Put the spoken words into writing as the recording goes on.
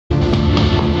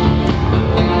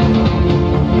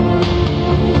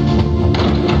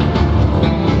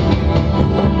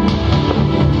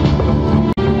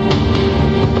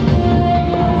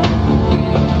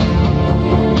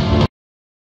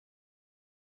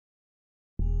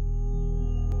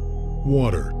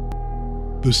Water,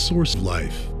 the source of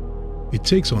life. It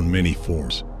takes on many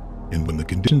forms, and when the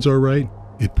conditions are right,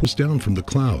 it pours down from the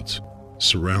clouds,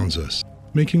 surrounds us,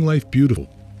 making life beautiful,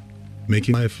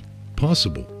 making life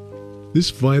possible. This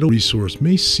vital resource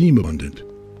may seem abundant,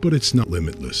 but it's not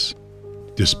limitless.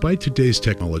 Despite today's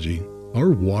technology, our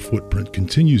water footprint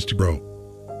continues to grow.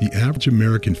 The average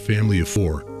American family of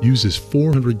 4 uses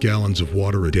 400 gallons of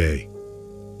water a day.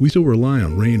 We still rely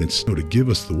on rain and snow to give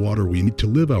us the water we need to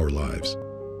live our lives.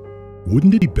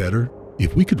 Wouldn't it be better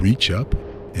if we could reach up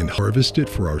and harvest it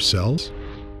for ourselves?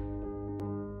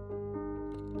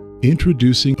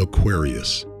 Introducing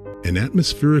Aquarius, an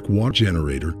atmospheric water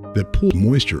generator that pulls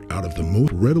moisture out of the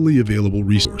most readily available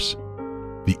resource,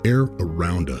 the air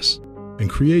around us, and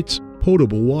creates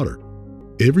potable water.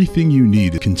 Everything you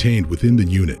need is contained within the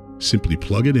unit. Simply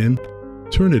plug it in,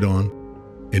 turn it on,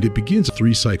 and it begins a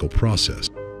 3-cycle process.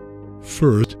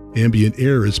 First, ambient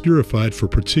air is purified for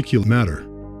particulate matter.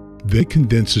 Then it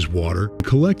condenses water and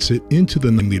collects it into the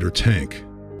 9-liter tank.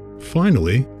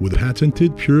 Finally, with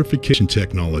patented purification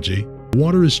technology,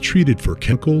 water is treated for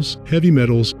chemicals, heavy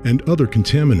metals, and other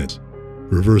contaminants.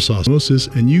 Reverse osmosis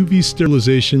and UV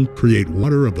sterilization create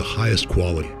water of the highest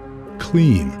quality.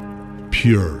 Clean,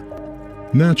 pure,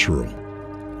 natural.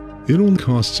 It only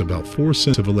costs about 4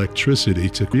 cents of electricity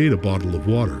to create a bottle of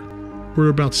water, or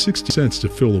about 60 cents to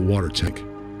fill a water tank.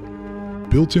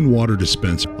 Built-in water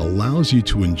dispenser allows you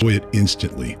to enjoy it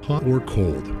instantly, hot or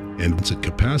cold, and once at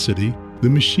capacity, the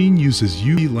machine uses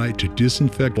UV light to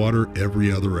disinfect water every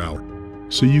other hour,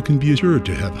 so you can be assured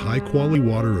to have high-quality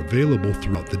water available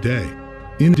throughout the day.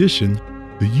 In addition,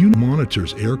 the unit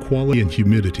monitors air quality and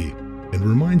humidity and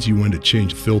reminds you when to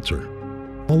change the filter.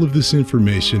 All of this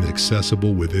information is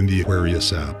accessible within the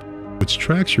Aquarius app, which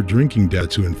tracks your drinking data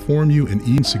to inform you and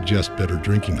even suggest better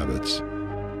drinking habits.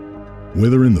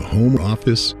 Whether in the home or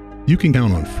office, you can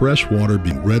count on fresh water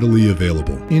being readily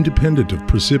available, independent of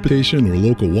precipitation or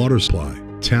local water supply,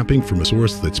 tapping from a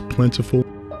source that's plentiful,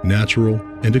 natural,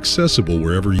 and accessible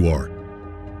wherever you are.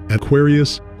 At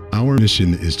Aquarius, our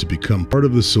mission is to become part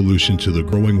of the solution to the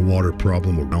growing water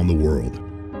problem around the world,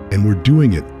 and we're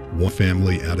doing it one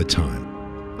family at a time.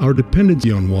 Our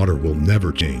dependency on water will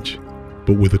never change,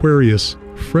 but with Aquarius,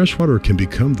 fresh water can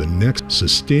become the next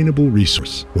sustainable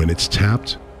resource when it's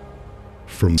tapped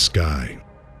from the sky.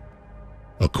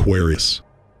 Aquarius.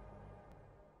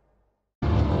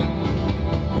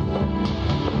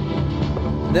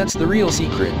 That's the real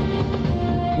secret.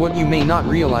 What you may not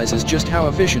realize is just how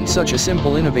efficient such a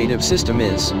simple innovative system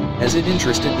is, as it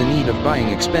interested the need of buying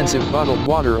expensive bottled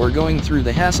water or going through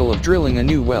the hassle of drilling a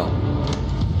new well.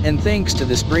 And thanks to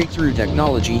this breakthrough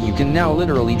technology, you can now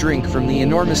literally drink from the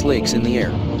enormous lakes in the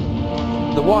air.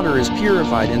 The water is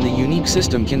purified and the unique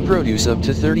system can produce up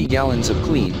to 30 gallons of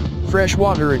clean, fresh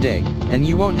water a day, and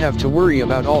you won't have to worry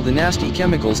about all the nasty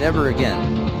chemicals ever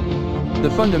again. The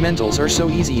fundamentals are so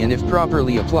easy, and if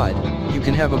properly applied, you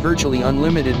can have a virtually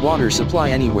unlimited water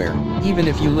supply anywhere, even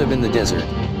if you live in the desert.